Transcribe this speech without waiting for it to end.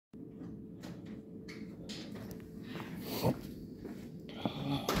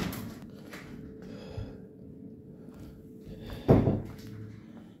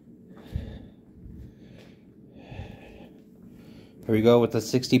Here we go with the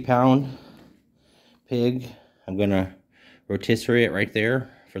 60-pound pig. I'm gonna rotisserie it right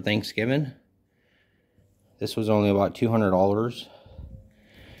there for Thanksgiving. This was only about $200.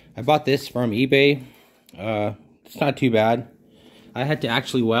 I bought this from eBay. It's not too bad. I had to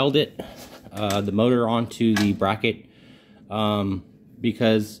actually weld it, the motor onto the bracket,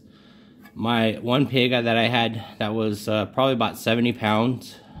 because my one pig that I had that was probably about 70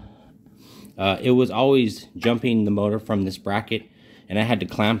 pounds, it was always jumping the motor from this bracket, and I had to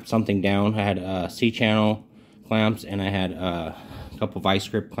clamp something down. I had C-channel clamps, and I had a couple vice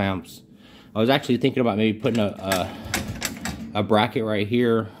grip clamps. I was actually thinking about maybe putting a bracket right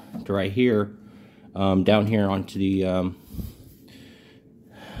here to right here, down here onto the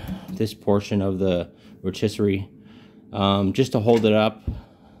this portion of the rotisserie, just to hold it up.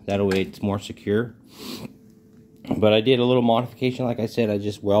 That way it's more secure. But I did a little modification. Like I said, I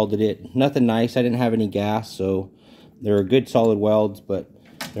just welded it. Nothing nice. I didn't have any gas, so they're good solid welds, but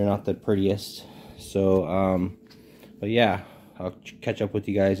they're not the prettiest. So but yeah, I'll catch up with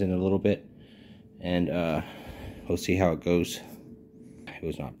you guys in a little bit, and we'll see how it goes. It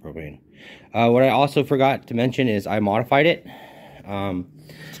was not propane. What I also forgot to mention is I modified it.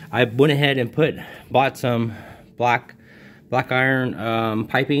 I went ahead and bought some black iron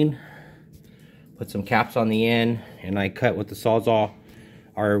piping, put some caps on the end, and I cut with the Sawzall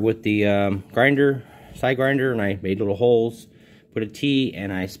or with the side grinder, and I made little holes, put a T,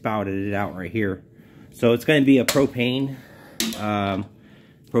 and I spouted it out right here. So it's going to be a propane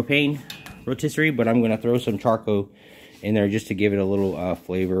rotisserie, but I'm going to throw some charcoal in there just to give it a little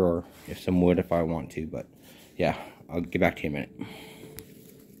flavor, or if some wood if I want to. But yeah, I'll get back to you in a minute.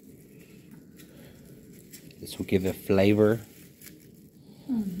 This will give it flavor.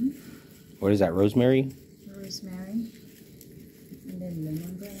 Mm-hmm. What is that, rosemary? Rosemary. And then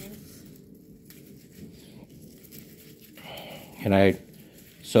lemongrass. And I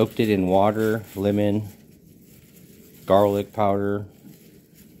soaked it in water, lemon, garlic powder,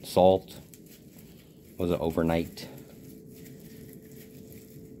 salt. Was it overnight?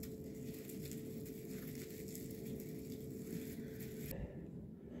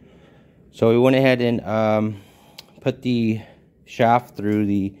 So we went ahead and put the shaft through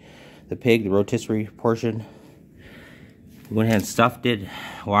the pig, the rotisserie portion. We went ahead and stuffed it,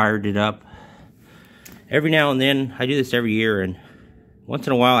 wired it up. Every now and then, I do this every year, and once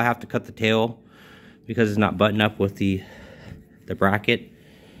in a while I have to cut the tail because it's not buttoned up with the bracket.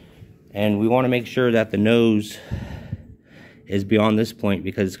 And we want to make sure that the nose is beyond this point,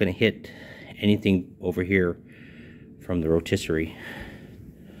 because it's going to hit anything over here from the rotisserie.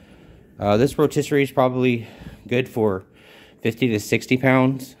 This rotisserie is probably good for 50 to 60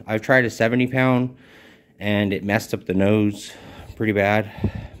 pounds. I've tried a 70 pound and it messed up the nose pretty bad,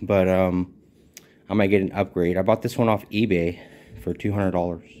 but I might get an upgrade. I bought this one off eBay for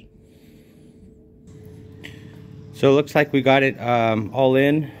 $200. So it looks like we got it all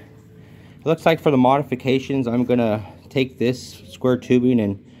in. It looks like for the modifications, I'm gonna take this square tubing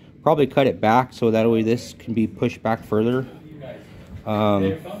and probably cut it back so that way this can be pushed back further.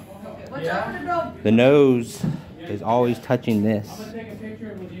 The nose is always touching this,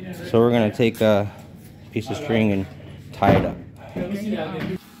 so we're gonna take a piece of string and tie it up.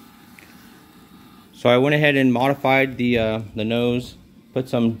 So I went ahead and modified the nose, put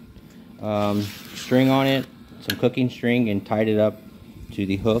some string on it, some cooking string, and tied it up to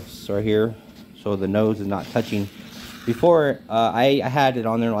the hoofs right here, so the nose is not touching. Before I had it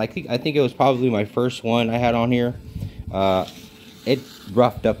on there, like I think it was probably my first one I had on here. It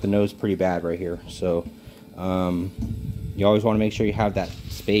roughed up the nose pretty bad right here, so you always want to make sure you have that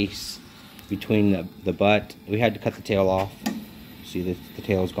space between the butt. We had to cut the tail off. See, the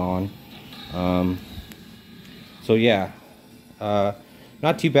tail's gone. So yeah,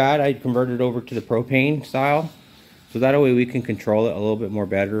 not too bad. I converted over to the propane style, so that way we can control it a little bit more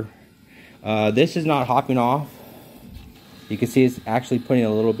better. This is not hopping off. You can see it's actually putting a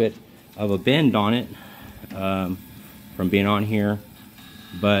little bit of a bend on it from being on here,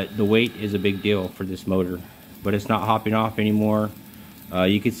 but the weight is a big deal for this motor. But it's not hopping off anymore.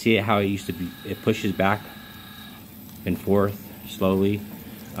 You can see it how it used to be. It pushes back and forth slowly,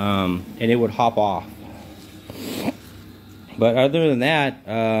 and it would hop off. But other than that,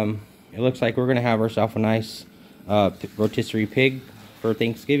 it looks like we're gonna have ourselves a nice rotisserie pig for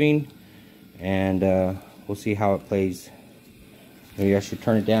Thanksgiving, and we'll see how it plays. Maybe I should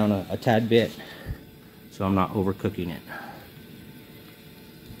turn it down a tad bit so I'm not overcooking it.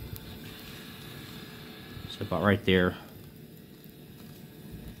 So about right there,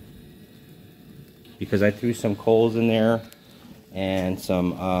 because I threw some coals in there and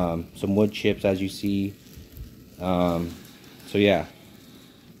some wood chips, as you see, some So yeah,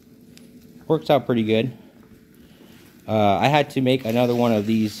 works out pretty good. I had to make another one of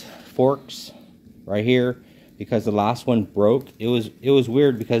these forks right here because the last one broke. It was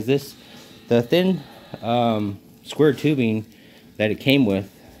weird because the thin square tubing that it came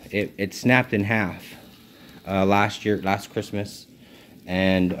with, it snapped in half last Christmas,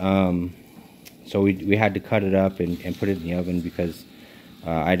 and so we had to cut it up and put it in the oven because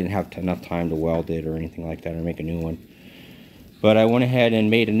I didn't have enough time to weld it or anything like that or make a new one. But I went ahead and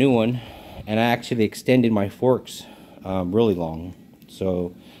made a new one, and I actually extended my forks really long,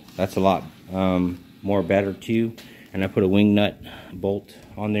 so that's a lot more better too. And I put a wing nut bolt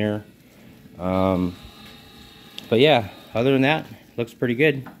on there. But yeah, other than that, looks pretty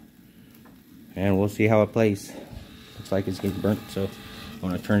good, and we'll see how it plays. Looks like it's getting burnt, so I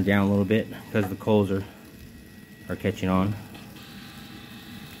want to turn it down a little bit because the coals are catching on.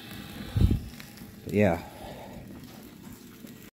 But yeah.